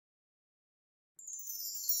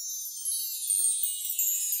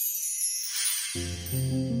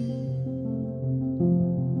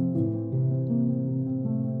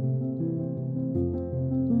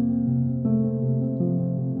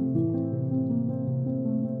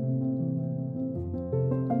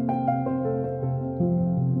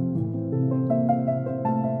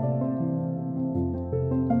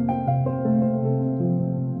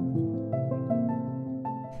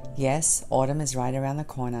Yes, autumn is right around the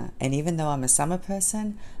corner, and even though I'm a summer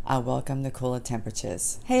person, I welcome the cooler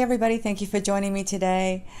temperatures. Hey everybody, thank you for joining me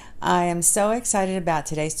today. I am so excited about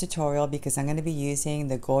today's tutorial because I'm going to be using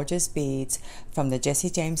the gorgeous beads from the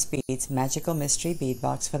Jessie James Beads Magical Mystery Bead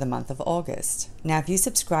box for the month of August. Now, if you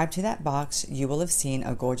subscribe to that box, you will have seen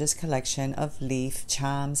a gorgeous collection of leaf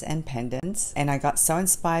charms and pendants, and I got so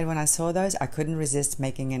inspired when I saw those, I couldn't resist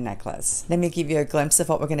making a necklace. Let me give you a glimpse of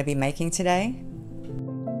what we're going to be making today.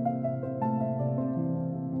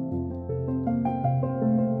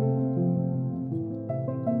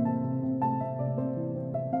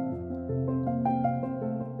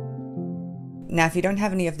 Now, if you don't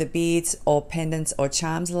have any of the beads or pendants or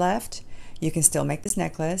charms left, you can still make this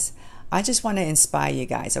necklace. I just want to inspire you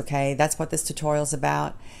guys, okay? That's what this tutorial is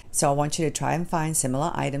about. So I want you to try and find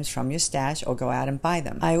similar items from your stash or go out and buy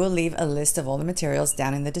them. I will leave a list of all the materials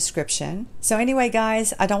down in the description. So anyway,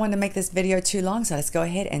 guys, I don't want to make this video too long, so let's go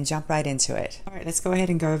ahead and jump right into it. All right, let's go ahead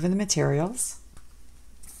and go over the materials.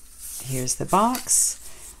 Here's the box.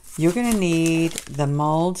 You're going to need the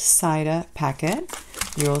mold cider packet.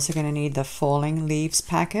 You're also going to need the falling leaves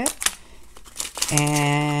packet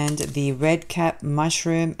and the red cap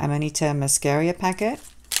mushroom amanita muscaria packet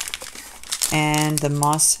and the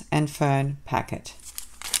moss and fern packet.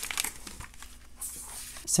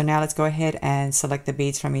 So now let's go ahead and select the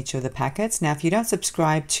beads from each of the packets. Now, if you don't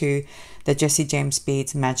subscribe to the Jessie James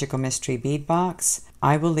Beads Magical Mystery Bead box,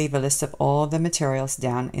 I will leave a list of all the materials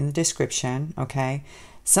down in the description, okay?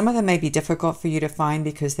 Some of them may be difficult for you to find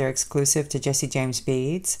because they're exclusive to Jessie James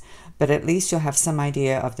Beads, but at least you'll have some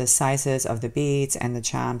idea of the sizes of the beads and the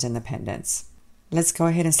charms and the pendants. Let's go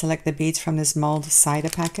ahead and select the beads from this mold cider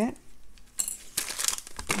packet.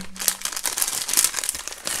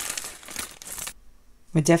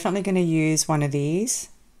 We're definitely going to use one of these.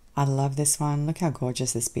 I love this one. Look how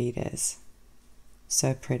gorgeous this bead is.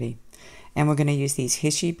 So pretty. And we're going to use these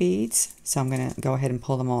hishy beads, so I'm going to go ahead and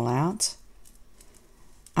pull them all out.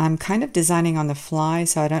 I'm kind of designing on the fly,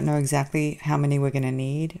 so I don't know exactly how many we're going to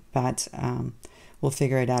need, but we'll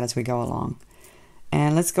figure it out as we go along.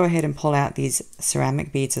 And let's go ahead and pull out these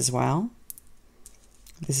ceramic beads as well.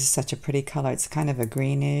 This is such a pretty color. It's kind of a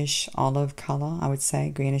greenish olive color, I would say,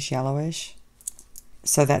 greenish yellowish.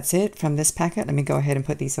 So that's it from this packet. Let me go ahead and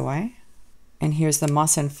put these away. And here's the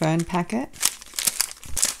moss and fern packet.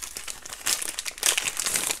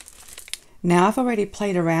 Now, I've already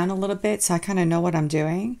played around a little bit, so I kind of know what I'm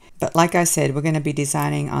doing. But like I said, we're going to be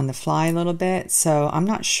designing on the fly a little bit, so I'm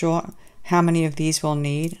not sure how many of these we'll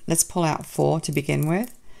need. Let's pull out 4 to begin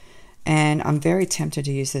with. And I'm very tempted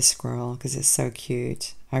to use this squirrel because it's so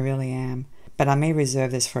cute. I really am. But I may reserve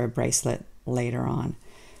this for a bracelet later on.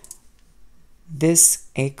 This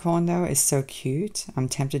acorn, though, is so cute. I'm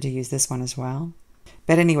tempted to use this one as well.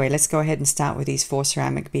 But anyway, let's go ahead and start with these 4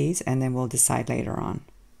 ceramic beads, and then we'll decide later on.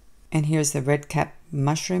 And here's the red cap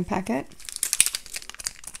mushroom packet.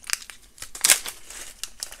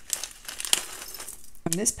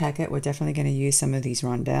 From this packet, we're definitely going to use some of these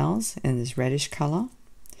rondelles in this reddish color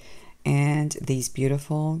and these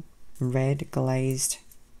beautiful red glazed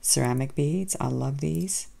ceramic beads. I love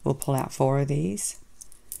these. We'll pull out 4 of these.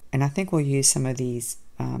 And I think we'll use some of these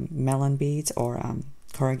melon beads or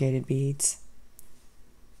corrugated beads.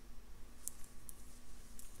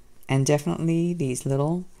 And definitely these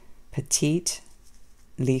little petite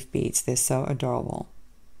leaf beads. They're so adorable.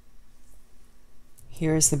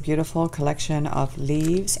 Here's the beautiful collection of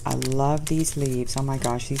leaves. I love these leaves. Oh my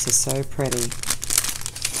gosh, these are so pretty.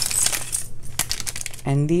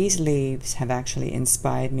 And these leaves have actually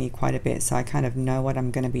inspired me quite a bit, so I kind of know what I'm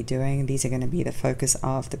going to be doing. These are going to be the focus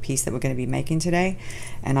of the piece that we're going to be making today.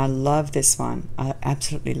 And I love this one. I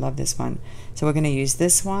absolutely love this one. So we're going to use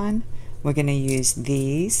this one. We're going to use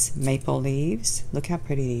these maple leaves. Look how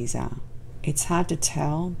pretty these are. It's hard to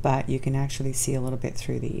tell, but you can actually see a little bit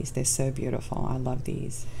through these. They're so beautiful. I love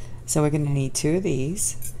these. So we're going to need 2 of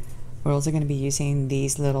these. We're also going to be using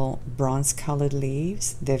these little bronze colored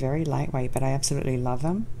leaves. They're very lightweight, but I absolutely love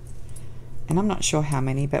them. And I'm not sure how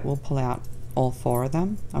many, but we'll pull out all 4 of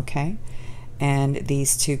them, okay? And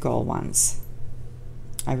these 2 gold ones.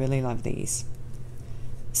 I really love these.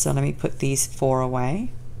 So let me put these 4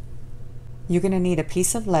 away. You're going to need a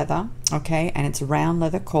piece of leather, okay, and it's round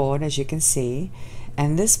leather cord, as you can see,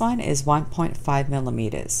 and this one is 1.5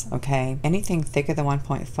 millimeters, okay. Anything thicker than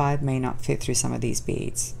 1.5 may not fit through some of these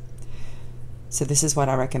beads. So this is what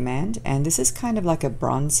I recommend, and this is kind of like a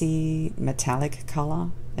bronzy metallic color,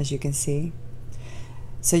 as you can see.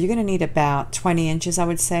 So you're going to need about 20 inches, I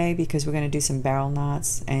would say, because we're going to do some barrel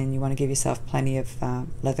knots and you want to give yourself plenty of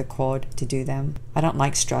leather cord to do them. I don't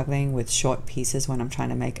like struggling with short pieces when I'm trying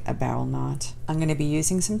to make a barrel knot. I'm going to be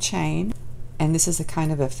using some chain, and this is a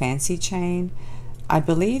kind of a fancy chain. I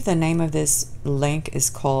believe the name of this link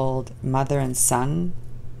is called Mother and Son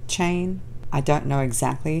chain. I don't know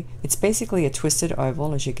exactly. It's basically a twisted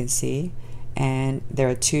oval, as you can see. And there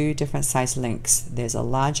are two different size links. There's a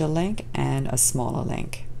larger link and a smaller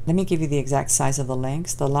link. Let me give you the exact size of the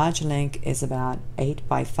links. The large link is about 8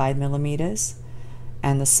 by 5 millimeters,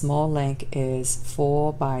 and the small link is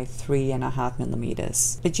 4 by 3.5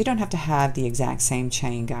 millimeters. But you don't have to have the exact same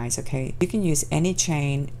chain, guys, okay? You can use any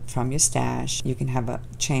chain from your stash. You can have a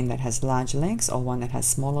chain that has large links or one that has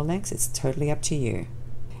smaller links. It's totally up to you.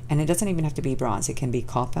 And it doesn't even have to be bronze. It can be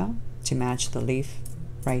copper to match the leaf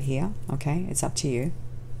right here, okay? It's up to you.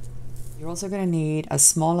 You're also going to need a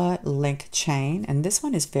smaller link chain, and this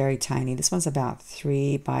one is very tiny. This one's about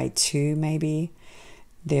 3 by 2 maybe.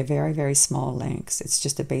 They're very, very small links. It's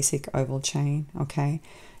just a basic oval chain, okay?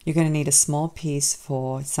 You're going to need a small piece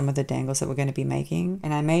for some of the dangles that we're going to be making,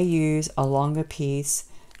 and I may use a longer piece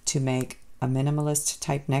to make a minimalist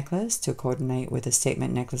type necklace to coordinate with a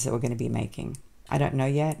statement necklace that we're going to be making. I don't know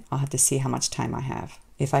yet. I'll have to see how much time I have.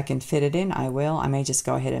 If I can fit it in, I will. I may just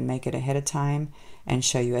go ahead and make it ahead of time and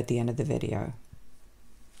show you at the end of the video.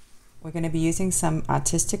 We're going to be using some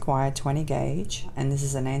artistic wire 20 gauge, and this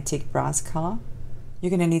is an antique brass color.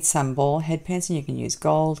 You're going to need some ball head pins, and you can use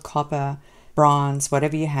gold, copper, bronze,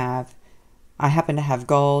 whatever you have. I happen to have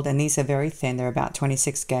gold, and these are very thin. They're about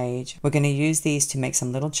 26 gauge. We're going to use these to make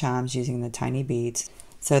some little charms using the tiny beads,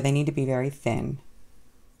 so they need to be very thin.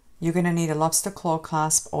 You're going to need a lobster claw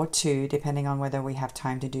clasp or two, depending on whether we have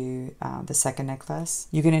time to do the second necklace.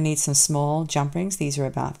 You're going to need some small jump rings. These are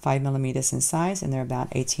about 5 millimeters in size, and they're about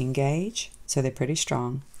 18 gauge, so they're pretty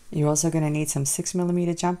strong. You're also going to need some 6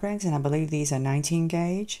 millimeter jump rings, and I believe these are 19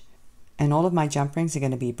 gauge. And all of my jump rings are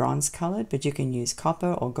going to be bronze colored, but you can use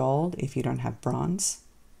copper or gold if you don't have bronze.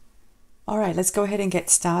 All right, let's go ahead and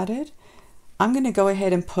get started. I'm going to go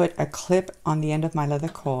ahead and put a clip on the end of my leather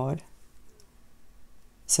cord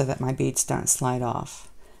so that my beads don't slide off.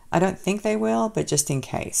 I don't think they will, but just in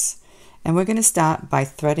case. And we're going to start by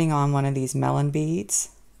threading on one of these melon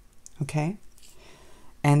beads, okay?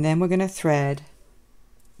 And then we're going to thread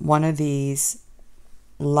one of these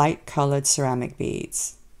light colored ceramic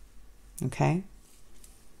beads, okay?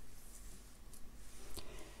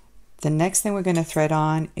 The next thing we're going to thread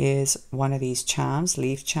on is one of these charms,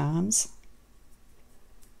 leaf charms.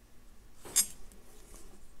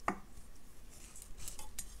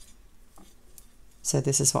 So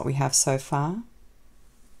this is what we have so far.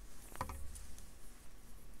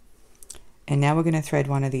 And now we're going to thread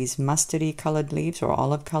one of these mustardy colored leaves or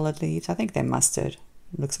olive colored leaves. I think they're mustard.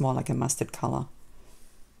 It looks more like a mustard color.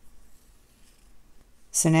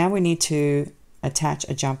 So now we need to attach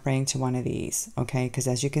a jump ring to one of these, okay? Because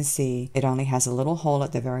as you can see, it only has a little hole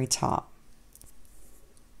at the very top.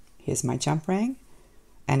 Here's my jump ring,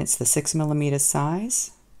 and it's the 6 millimeter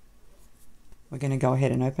size. We're going to go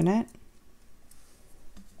ahead and open it.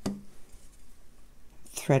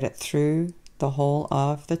 Thread it through the hole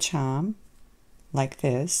of the charm like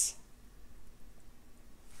this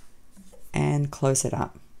and close it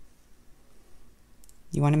up.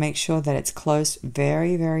 You want to make sure that it's closed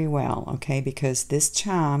very, very well, okay, because this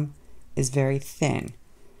charm is very thin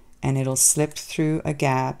and it'll slip through a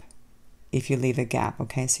gap if you leave a gap,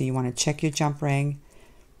 okay? So you want to check your jump ring,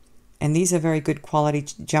 and these are very good quality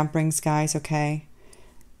jump rings, guys, okay?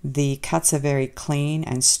 The cuts are very clean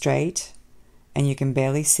and straight, and you can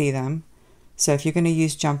barely see them. So if you're going to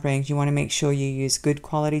use jump rings, you want to make sure you use good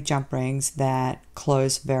quality jump rings that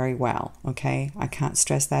close very well, okay? I can't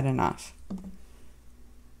stress that enough.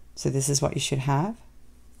 So this is what you should have.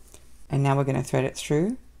 And now we're going to thread it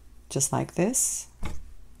through just like this.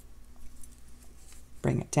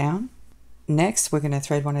 Bring it down. Next, we're going to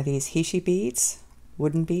thread one of these hishi beads,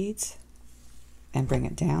 wooden beads, and bring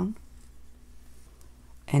it down.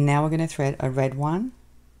 And now we're going to thread a red one,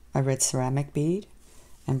 a red ceramic bead,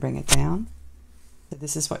 and bring it down. So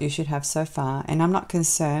this is what you should have so far. And I'm not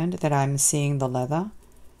concerned that I'm seeing the leather,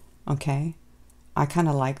 okay? I kind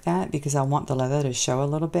of like that because I want the leather to show a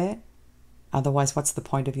little bit. Otherwise, what's the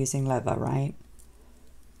point of using leather, right?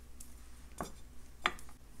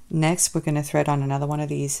 Next, we're going to thread on another one of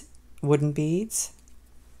these wooden beads.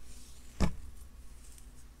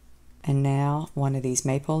 And now one of these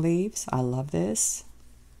maple leaves. I love this.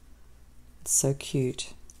 It's so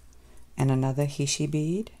cute. And another hishi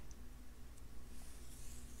bead.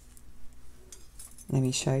 Let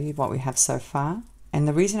me show you what we have so far. And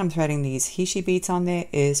the reason I'm threading these Hishi beads on there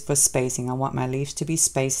is for spacing. I want my leaves to be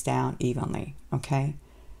spaced down evenly, okay?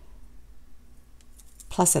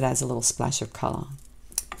 Plus it adds a little splash of color.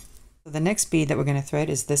 So the next bead that we're going to thread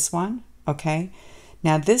is this one, okay?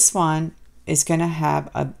 Now this one is going to have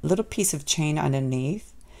a little piece of chain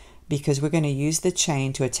underneath because we're going to use the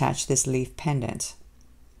chain to attach this leaf pendant.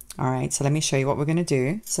 All right, so let me show you what we're going to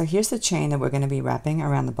do. So here's the chain that we're going to be wrapping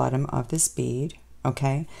around the bottom of this bead,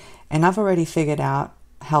 okay? And I've already figured out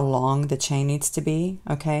how long the chain needs to be,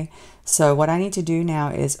 okay? So what I need to do now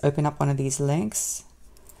is open up one of these links.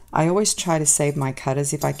 I always try to save my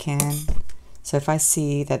cutters if I can. So if I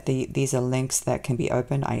see that these are links that can be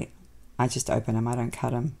opened, I just open them, I don't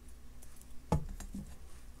cut them.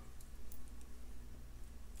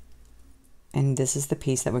 And this is the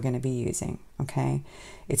piece that we're going to be using, okay?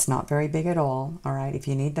 It's not very big at all right? If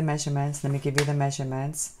you need the measurements, let me give you the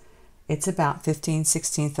measurements. It's about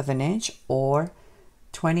 15/16 of an inch or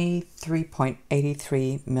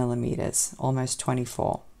 23.83 millimeters, almost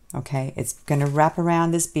 24, okay? It's going to wrap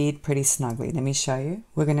around this bead pretty snugly. Let me show you.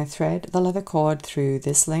 We're going to thread the leather cord through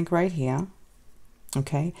this link right here,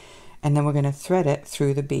 okay? And then we're going to thread it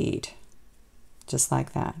through the bead, just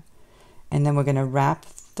like that. And then we're going to wrap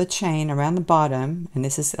the chain around the bottom, and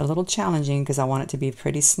this is a little challenging because I want it to be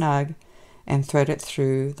pretty snug, and thread it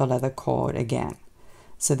through the leather cord again.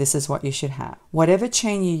 So this is what you should have. Whatever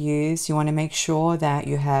chain you use, you want to make sure that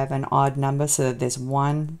you have an odd number so that there's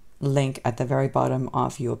one link at the very bottom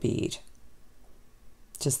of your bead.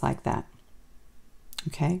 Just like that.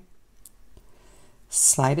 Okay.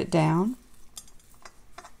 Slide it down.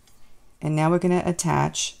 And now we're going to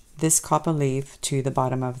attach this copper leaf to the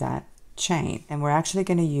bottom of that chain. And we're actually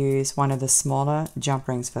going to use one of the smaller jump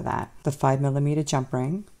rings for that. The 5mm jump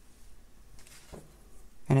ring.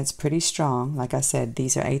 And it's pretty strong. Like I said,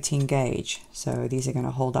 these are 18 gauge, so these are going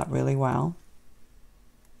to hold up really well.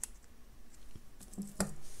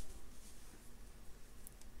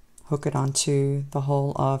 Hook it onto the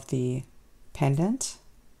hole of the pendant,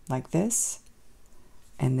 like this,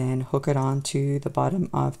 and then hook it onto the bottom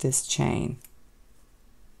of this chain,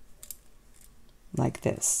 like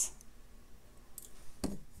this.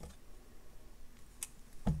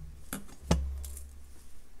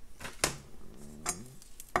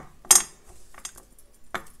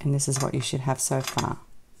 And this is what you should have so far.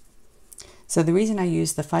 So the reason I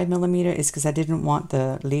used the 5mm is because I didn't want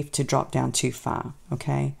the leaf to drop down too far,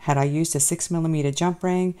 okay? Had I used a 6mm jump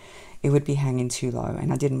ring, it would be hanging too low,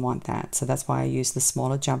 and I didn't want that. So that's why I used the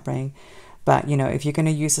smaller jump ring. But, you know, if you're going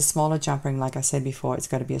to use a smaller jump ring, like I said before, it's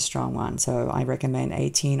got to be a strong one. So I recommend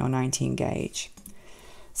 18 or 19 gauge.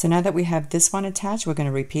 So now that we have this one attached, we're going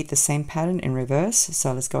to repeat the same pattern in reverse.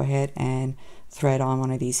 So let's go ahead and thread on one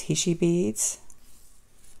of these Hishi beads.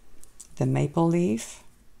 The maple leaf,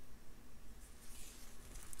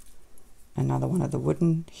 another one of the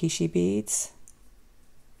wooden Hishi beads,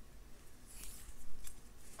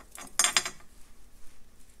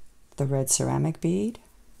 the red ceramic bead,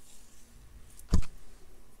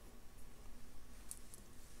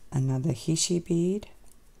 another Hishi bead,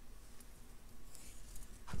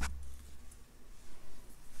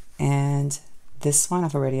 and this one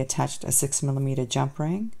I've already attached a 6mm jump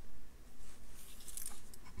ring.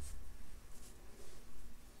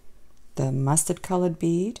 The mustard colored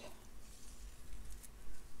bead,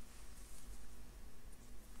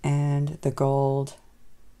 and the gold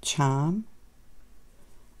charm,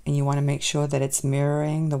 and you want to make sure that it's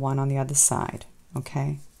mirroring the one on the other side,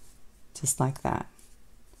 okay? Just like that.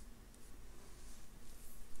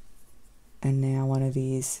 And now one of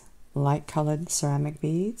these light colored ceramic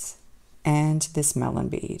beads and this melon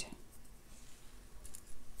bead.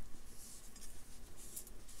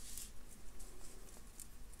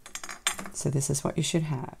 So this is what you should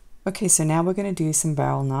have. Okay, so now we're going to do some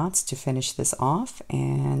barrel knots to finish this off,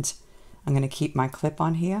 and I'm going to keep my clip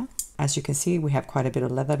on here. As you can see, we have quite a bit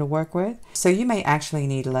of leather to work with. So you may actually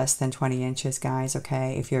need less than 20 inches, guys,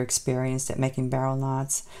 okay, if you're experienced at making barrel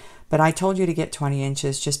knots. But I told you to get 20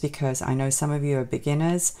 inches just because I know some of you are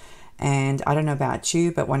beginners, and I don't know about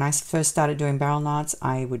you, but when I first started doing barrel knots,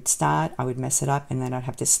 I would mess it up, and then I'd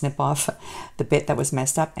have to snip off the bit that was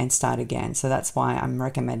messed up and start again. So that's why I'm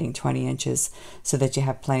recommending 20 inches so that you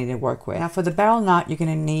have plenty to work with. Now for the barrel knot, you're going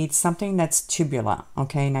to need something that's tubular,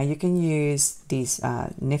 okay? Now you can use these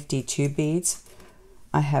nifty tube beads.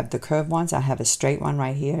 I have the curved ones. I have a straight one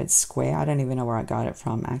right here. It's square. I don't even know where I got it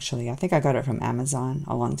from, actually. I think I got it from Amazon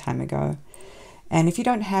a long time ago. And if you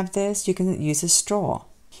don't have this, you can use a straw.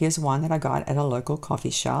 Here's one that I got at a local coffee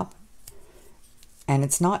shop. And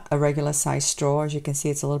it's not a regular size straw. As you can see,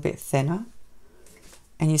 it's a little bit thinner.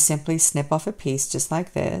 And you simply snip off a piece just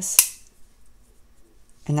like this.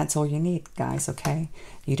 And that's all you need, guys, okay?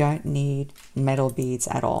 You don't need metal beads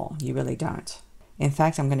at all. You really don't. In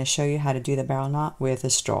fact, I'm going to show you how to do the barrel knot with a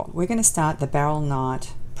straw. We're going to start the barrel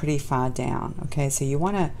knot pretty far down, okay? So you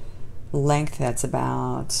want a length that's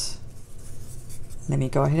about, let me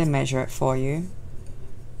go ahead and measure it for you,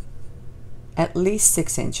 at least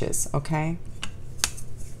 6 inches, okay?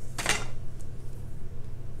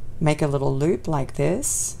 Make a little loop like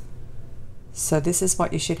this. So this is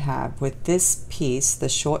what you should have with this piece, the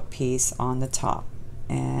short piece on the top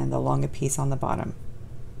and the longer piece on the bottom,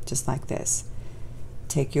 just like this.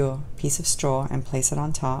 Take your piece of straw and place it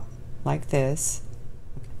on top like this.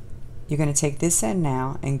 You're going to take this end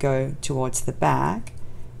now and go towards the back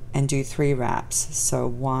and do 3 wraps. So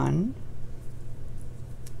 1,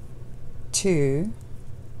 2,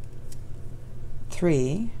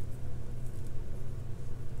 3,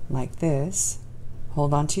 like this.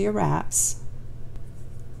 Hold on to your wraps.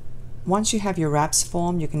 Once you have your wraps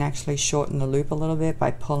formed, you can actually shorten the loop a little bit by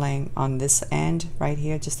pulling on this end right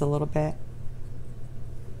here just a little bit.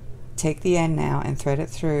 Take the end now and thread it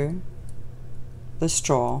through the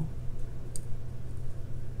straw.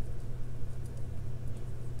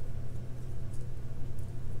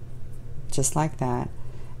 Just like that.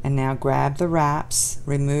 And now grab the wraps,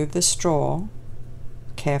 remove the straw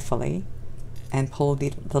carefully, and pull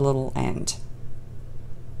the little end.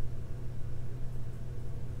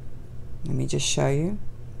 Let me just show you.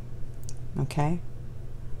 Okay.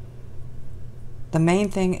 The main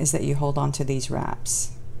thing is that you hold on to these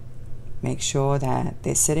wraps. Make sure that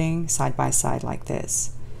they're sitting side by side like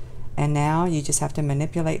this. And now you just have to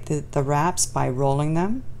manipulate the wraps by rolling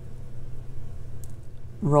them.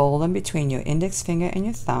 Roll them between your index finger and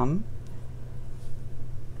your thumb.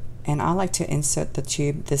 And I like to insert the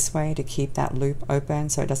tube this way to keep that loop open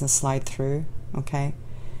so it doesn't slide through, okay?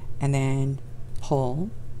 And then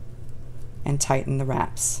pull and tighten the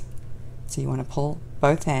wraps. So you want to pull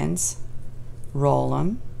both ends, roll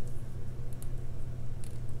them,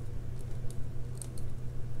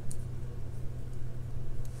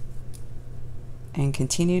 and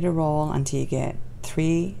continue to roll until you get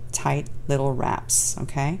 3 tight little wraps,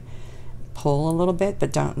 okay? Pull a little bit,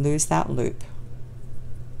 but don't lose that loop.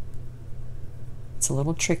 It's a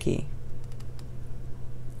little tricky.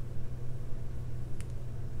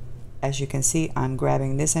 As you can see, I'm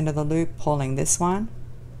grabbing this end of the loop, pulling this one,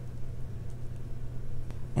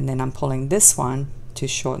 and then I'm pulling this one to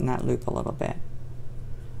shorten that loop a little bit.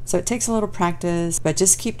 So it takes a little practice, but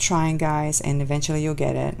just keep trying, guys, and eventually you'll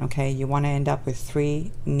get it, okay? You want to end up with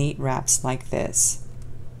 3 neat wraps like this.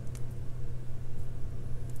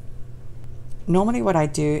 Normally what I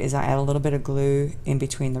do is I add a little bit of glue in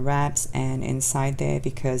between the wraps and inside there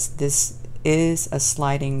because this is a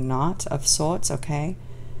sliding knot of sorts, okay?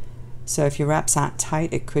 So if your wraps aren't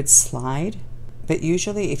tight, it could slide, but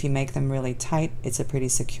usually if you make them really tight, it's a pretty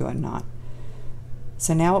secure knot.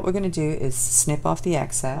 So now what we're going to do is snip off the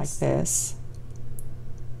excess like this.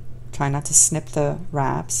 Try not to snip the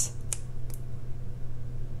wraps.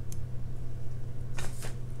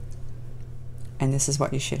 And this is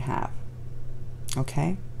what you should have.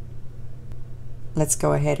 Okay? Let's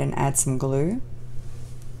go ahead and add some glue.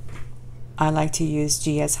 I like to use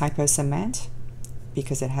GS Hypo Cement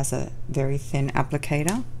because it has a very thin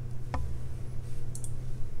applicator.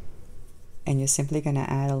 And you're simply going to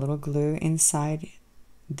add a little glue inside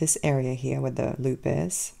this area here where the loop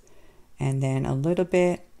is, and then a little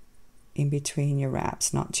bit in between your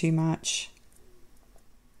wraps, not too much.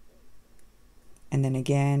 And then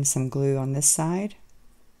again, some glue on this side.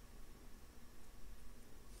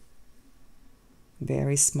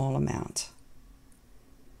 Very small amount.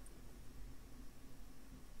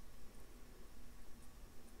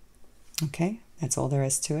 Okay, that's all there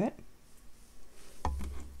is to it.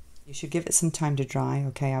 You should give it some time to dry,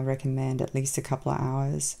 okay? I recommend at least a couple of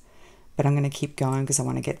hours, but I'm going to keep going because I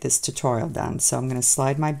want to get this tutorial done. So I'm going to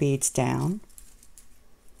slide my beads down.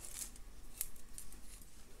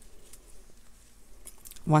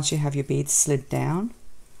 Once you have your beads slid down,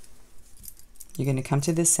 you're going to come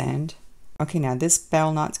to this end. Okay, now this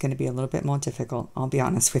barrel knot is going to be a little bit more difficult, I'll be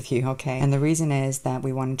honest with you, okay? And the reason is that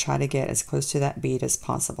we want to try to get as close to that bead as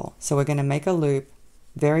possible. So we're going to make a loop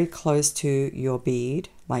very close to your bead,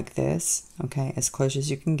 like this, okay, as close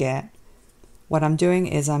as you can get. What I'm doing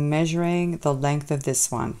is I'm measuring the length of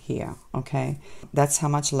this one here, okay? That's how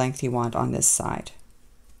much length you want on this side.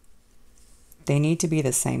 They need to be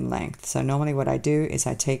the same length. So normally what I do is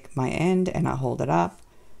I take my end and I hold it up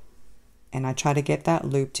and I try to get that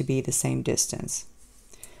loop to be the same distance.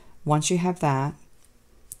 Once you have that,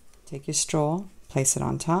 take your straw, place it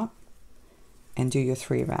on top, and do your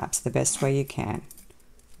 3 wraps the best way you can.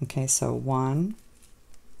 Okay, so 1,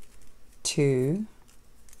 2,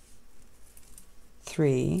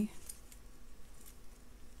 3.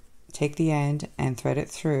 Take the end and thread it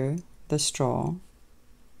through the straw.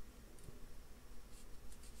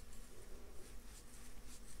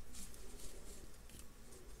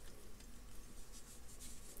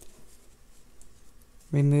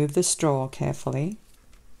 Remove the straw carefully,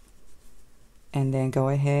 and then go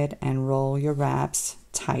ahead and roll your wraps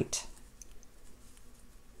tight.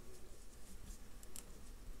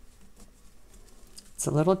 It's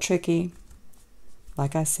a little tricky,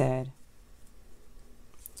 like I said,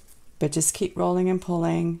 but just keep rolling and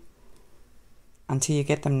pulling until you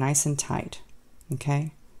get them nice and tight,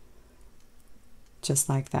 okay? Just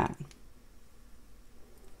like that.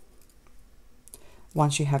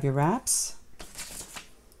 Once you have your wraps,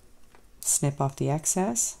 snip off the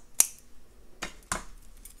excess,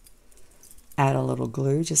 add a little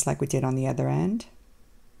glue just like we did on the other end.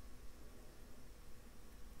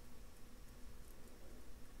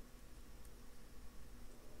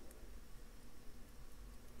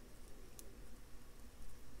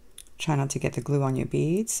 Try not to get the glue on your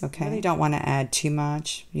beads, okay? You really don't want to add too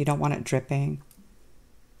much. You don't want it dripping.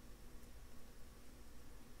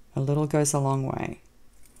 A little goes a long way.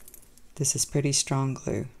 This is pretty strong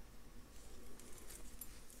glue.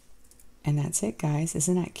 And that's it, guys.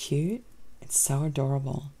 Isn't that cute? It's so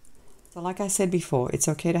adorable. So like I said before, it's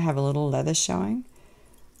okay to have a little leather showing.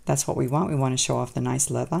 That's what we want. We want to show off the nice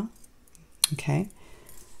leather. Okay.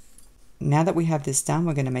 Now that we have this done,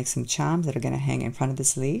 we're going to make some charms that are going to hang in front of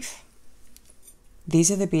this leaf.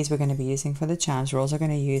 These are the beads we're going to be using for the charms. We're also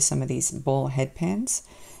going to use some of these ball head pins.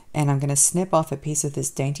 And I'm going to snip off a piece of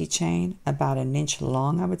this dainty chain, about 1 inch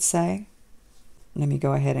long, I would say. Let me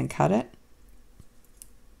go ahead and cut it.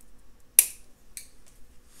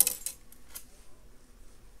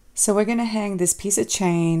 So we're going to hang this piece of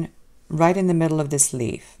chain right in the middle of this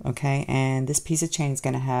leaf, okay? And this piece of chain is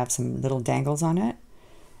going to have some little dangles on it.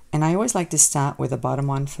 And I always like to start with the bottom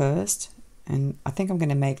one first. And I think I'm going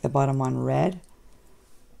to make the bottom one red.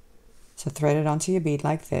 So thread it onto your bead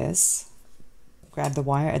like this. Grab the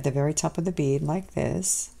wire at the very top of the bead like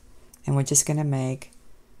this. And we're just going to make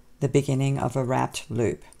the beginning of a wrapped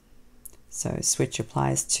loop. So switch your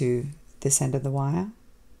pliers to this end of the wire.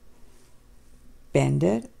 Bend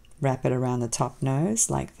it. Wrap it around the top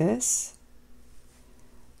nose like this.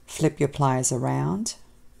 Flip your pliers around.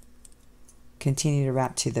 Continue to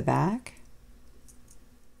wrap to the back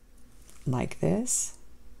like this.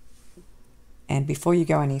 And before you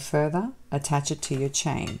go any further, attach it to your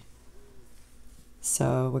chain.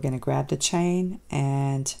 So we're going to grab the chain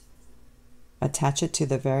and attach it to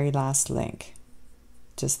the very last link.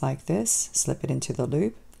 Just like this. Slip it into the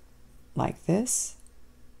loop like this.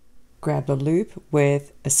 Grab the loop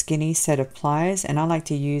with a skinny set of pliers, and I like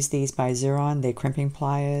to use these by Xuron. They're crimping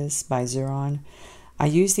pliers by Xuron. I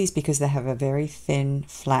use these because they have a very thin,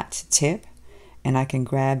 flat tip, and I can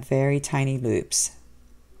grab very tiny loops.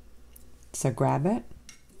 So grab it,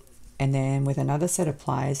 and then with another set of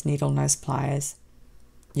pliers, needle nose pliers,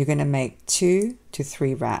 you're going to make 2 to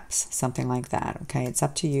 3 wraps, something like that. Okay, it's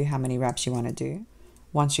up to you how many wraps you want to do.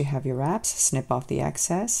 Once you have your wraps, snip off the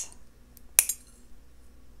excess.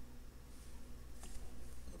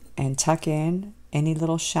 And tuck in any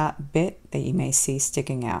little sharp bit that you may see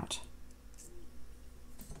sticking out.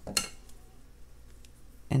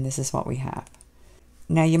 And this is what we have.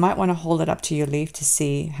 Now you might want to hold it up to your leaf to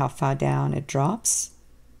see how far down it drops.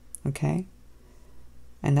 Okay.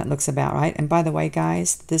 And that looks about right. And by the way,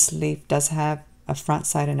 guys, this leaf does have a front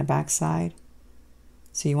side and a back side.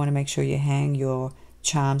 So you want to make sure you hang your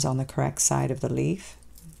charms on the correct side of the leaf.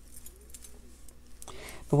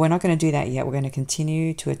 But we're not going to do that yet. We're going to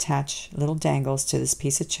continue to attach little dangles to this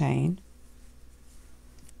piece of chain.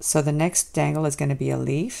 So the next dangle is going to be a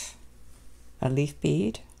leaf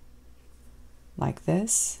bead, like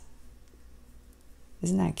this.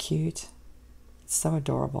 Isn't that cute? It's so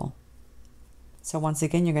adorable. So once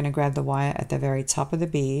again, you're going to grab the wire at the very top of the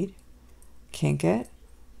bead, kink it,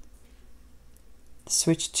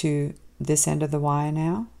 switch to this end of the wire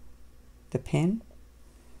now, the pin.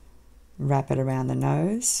 Wrap it around the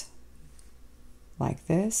nose like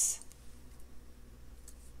this.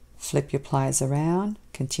 Flip your pliers around.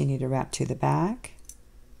 Continue to wrap to the back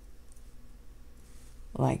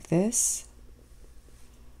like this.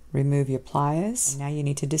 Remove your pliers. Now you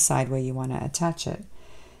need to decide where you want to attach it.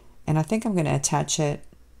 And I think I'm going to attach it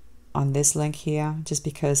on this link here just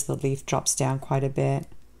because the leaf drops down quite a bit.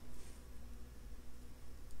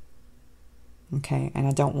 Okay, and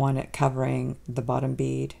I don't want it covering the bottom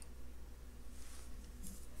bead.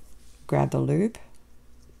 Grab the loop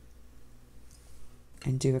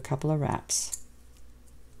and do a couple of wraps.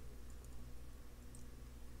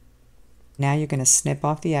 Now you're going to snip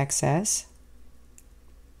off the excess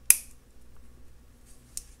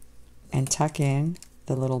and tuck in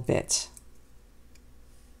the little bit.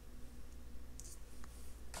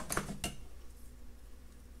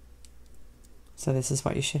 So this is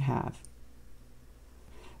what you should have.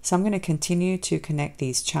 So I'm going to continue to connect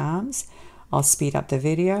these charms. I'll speed up the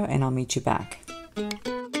video and I'll meet you back.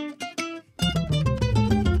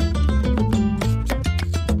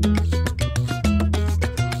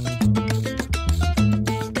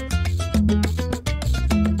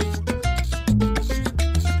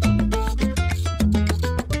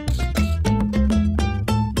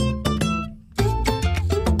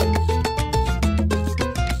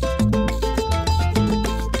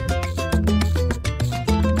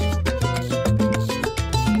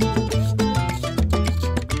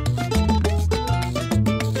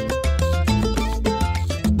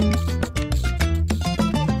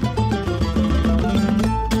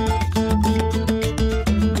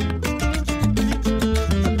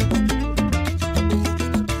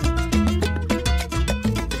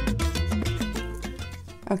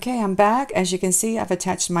 Okay, I'm back. As you can see, I've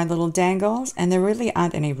attached my little dangles, and there really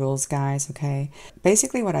aren't any rules, guys, okay?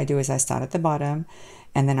 Basically what I do is I start at the bottom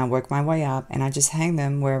and then I work my way up and I just hang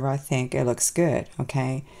them wherever I think it looks good,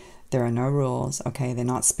 okay? There are no rules, okay? They're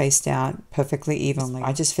not spaced out perfectly evenly.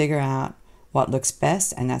 I just figure out what looks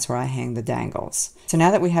best, and that's where I hang the dangles. So now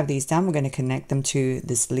that we have these done, we're going to connect them to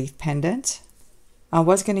this leaf pendant. I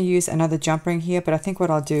was going to use another jump ring here, but I think what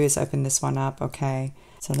I'll do is open this one up, okay?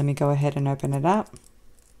 So let me go ahead and open it up.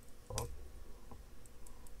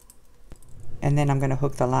 And then I'm going to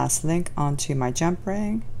hook the last link onto my jump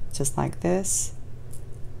ring, just like this,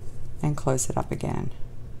 and close it up again.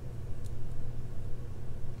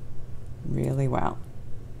 Really well.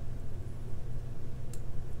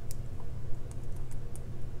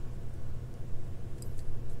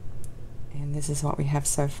 And this is what we have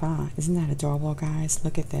so far. Isn't that adorable, guys?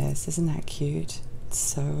 Look at this. Isn't that cute? It's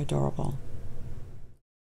so adorable.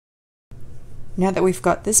 Now that we've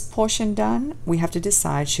got this portion done, we have to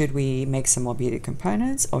decide, should we make some more beaded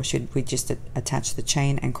components or should we just attach the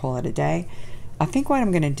chain and call it a day? I think what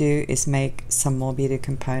I'm going to do is make some more beaded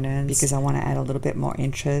components because I want to add a little bit more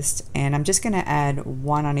interest, and I'm just going to add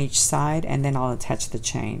one on each side and then I'll attach the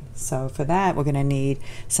chain. So for that, we're going to need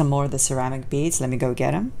some more of the ceramic beads. Let me go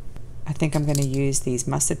get them. I think I'm going to use these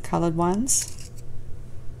mustard colored ones,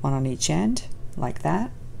 one on each end, like that.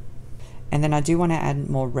 And then I do want to add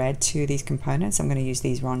more red to these components. I'm going to use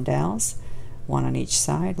these rondelles, one on each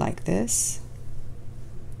side like this.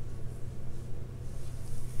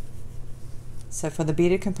 So for the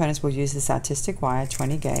beaded components, we'll use this artistic wire,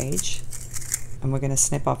 20 gauge, and we're going to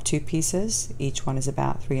snip off 2 pieces. Each one is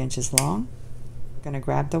about 3 inches long. I'm going to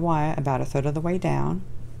grab the wire about 1/3 of the way down,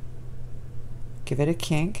 give it a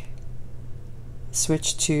kink,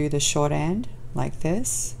 switch to the short end like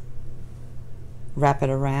this. Wrap it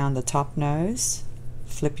around the top nose,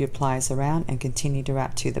 flip your pliers around and continue to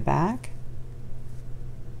wrap to the back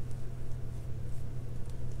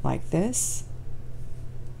like this.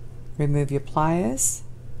 Remove your pliers.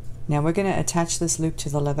 Now we're going to attach this loop to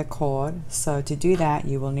the leather cord, so to do that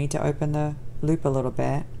you will need to open the loop a little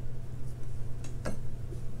bit,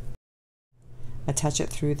 attach it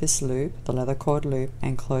through this loop, the leather cord loop,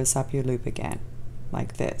 and close up your loop again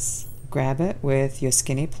like this. Grab it with your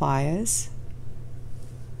skinny pliers,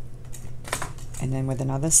 and then with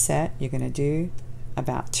another set you're going to do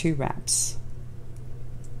about 2 wraps.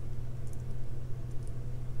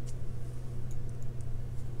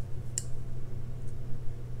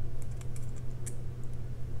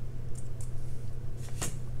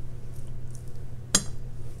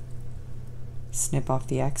 Snip off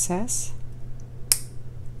the excess,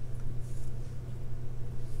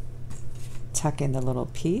 tuck in the little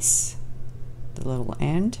piece, the little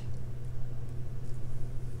end,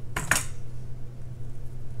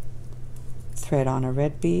 thread on a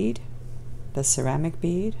red bead, the ceramic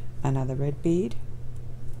bead, another red bead,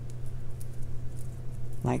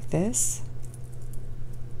 like this.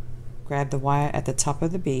 Grab the wire at the top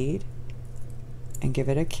of the bead and give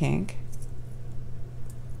it a kink.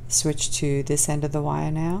 Switch to this end of the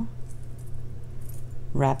wire now,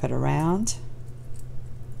 wrap it around,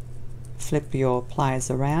 flip your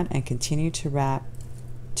pliers around and continue to wrap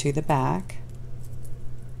to the back.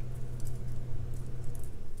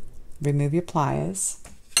 Remove your pliers.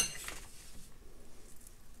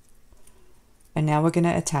 And now we're going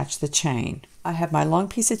to attach the chain. I have my long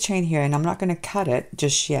piece of chain here and I'm not going to cut it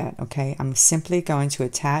just yet, okay? I'm simply going to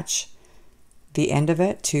attach the end of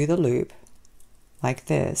it to the loop like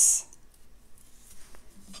this.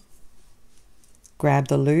 Grab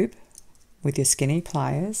the loop with your skinny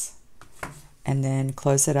pliers, and then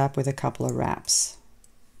close it up with a couple of wraps.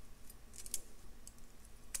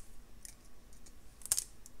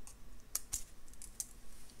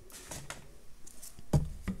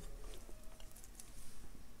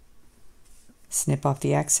 Snip off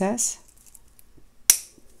the excess.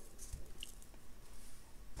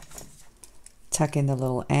 Tuck in the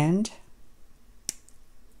little end.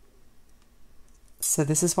 So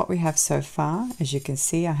this is what we have so far. As you can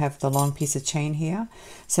see, I have the long piece of chain here.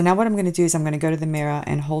 So now what I'm going to do is I'm going to go to the mirror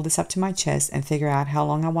and hold this up to my chest and figure out how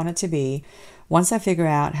long I want it to be. Once I figure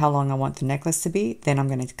out how long I want the necklace to be, then I'm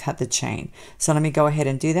going to cut the chain. So let me go ahead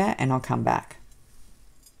and do that and I'll come back.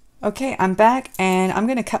 Okay, I'm back and I'm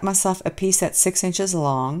going to cut myself a piece that's 6 inches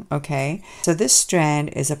long, okay? So this strand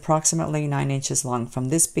is approximately 9 inches long from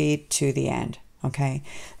this bead to the end, okay?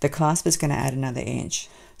 The clasp is going to add another inch.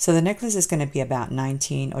 So the necklace is going to be about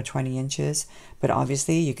 19 or 20 inches, but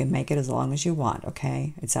obviously you can make it as long as you want,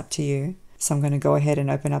 okay? It's up to you. So I'm going to go ahead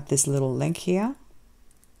and open up this little link here.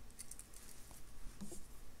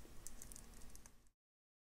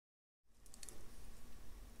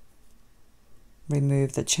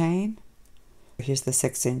 Remove the chain. Here's the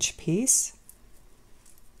 6-inch piece.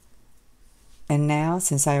 And now,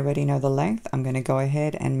 since I already know the length, I'm going to go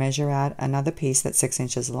ahead and measure out another piece that's 6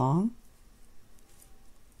 inches long.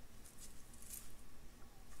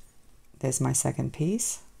 There's my second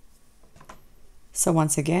piece. So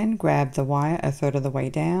once again, grab the wire a third of the way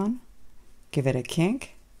down, give it a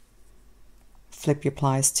kink, flip your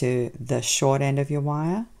pliers to the short end of your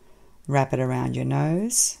wire, wrap it around your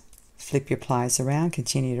nose, flip your pliers around,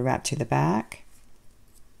 continue to wrap to the back.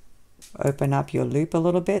 Open up your loop a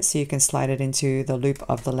little bit so you can slide it into the loop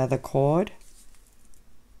of the leather cord.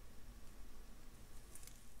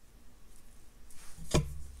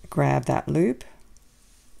 Grab that loop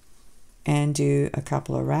and do a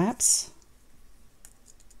couple of wraps.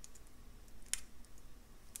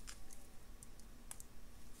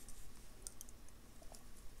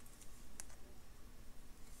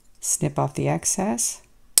 Snip off the excess.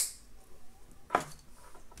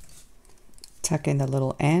 Tuck in the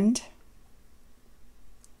little end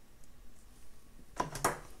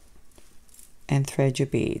and thread your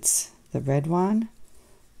beads. The red one,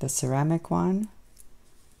 the ceramic one,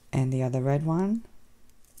 and the other red one.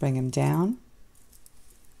 Bring them down.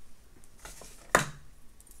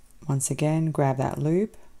 Once again, grab that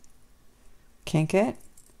loop, kink it,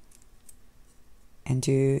 and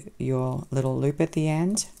do your little loop at the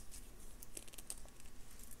end.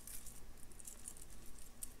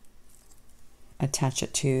 Attach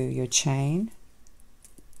it to your chain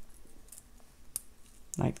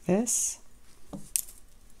like this.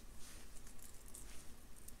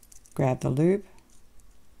 Grab the loop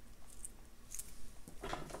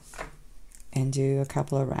and do a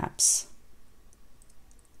couple of wraps.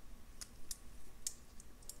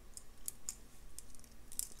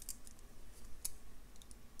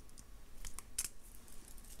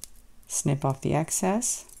 Snip off the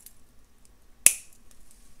excess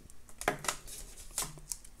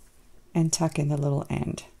and tuck in the little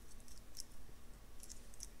end.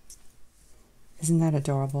 Isn't that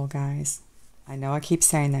adorable, guys? I know I keep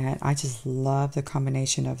saying that. I just love the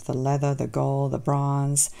combination of the leather, the gold, the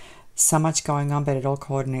bronze. So much going on, but it all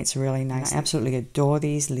coordinates really nice. I absolutely adore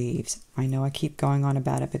these leaves. I know I keep going on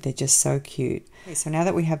about it, but they're just so cute. Okay, so now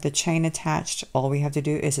that we have the chain attached, all we have to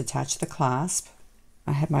do is attach the clasp.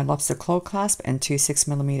 I have my lobster claw clasp and 2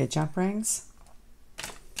 6mm jump rings.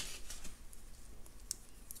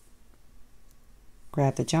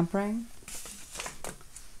 Grab the jump ring,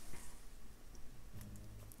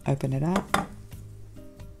 open it up,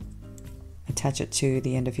 attach it to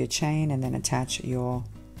the end of your chain, and then attach your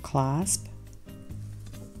clasp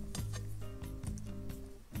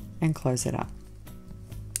and close it up.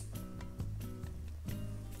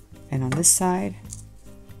 And on this side,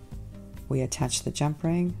 we attach the jump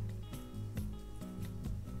ring.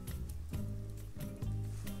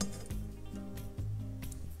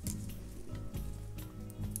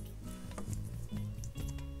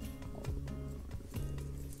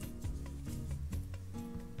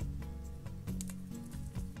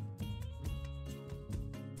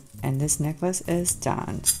 And this necklace is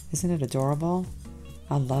done. Isn't it adorable?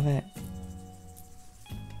 I love it.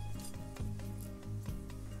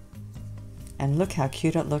 And look how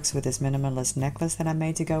cute it looks with this minimalist necklace that I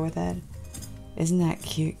made to go with it. Isn't that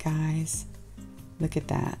cute, guys? Look at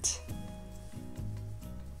that.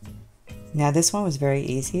 Now this one was very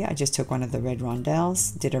easy. I just took one of the red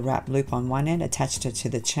rondelles, did a wrap loop on one end, attached it to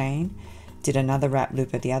the chain, did another wrap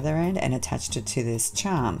loop at the other end, and attached it to this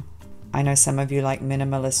charm. I know some of you like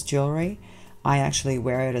minimalist jewelry. I actually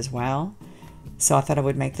wear it as well. So I thought I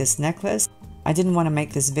would make this necklace. I didn't want to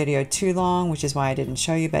make this video too long, which is why I didn't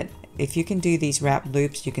show you, but if you can do these wrap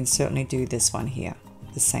loops, you can certainly do this one here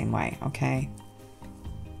the same way, okay?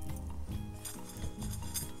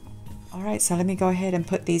 All right, so let me go ahead and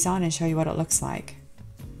put these on and show you what it looks like.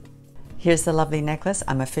 Here's the lovely necklace.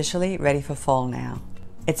 I'm officially ready for fall now.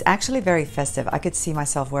 It's actually very festive. I could see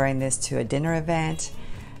myself wearing this to a dinner event,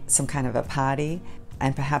 some kind of a party,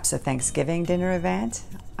 and perhaps a Thanksgiving dinner event.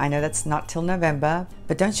 I know that's not till November,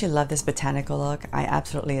 but don't you love this botanical look? I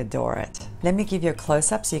absolutely adore it. Let me give you a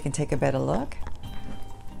close-up so you can take a better look.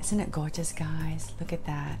 Isn't it gorgeous, guys? Look at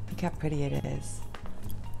that. Look how pretty it is.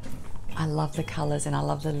 I love the colors and I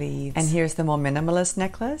love the leaves. And here's the more minimalist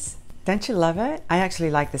necklace. Don't you love it? I actually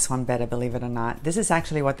like this one better, believe it or not. This is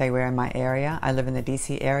actually what they wear in my area. I live in the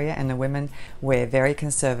DC area and the women wear very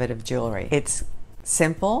conservative jewelry. It's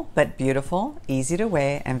simple but beautiful, easy to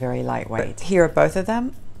wear, and very lightweight. Here are both of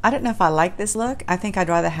them. I don't know if I like this look. I think I'd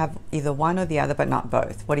rather have either one or the other, but not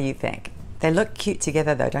both. What do you think? They look cute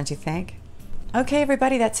together though, don't you think? Okay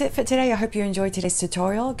everybody, that's it for today. I hope you enjoyed today's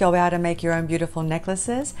tutorial. Go out and make your own beautiful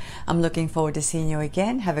necklaces. I'm looking forward to seeing you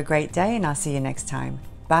again. Have a great day and I'll see you next time.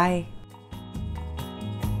 Bye.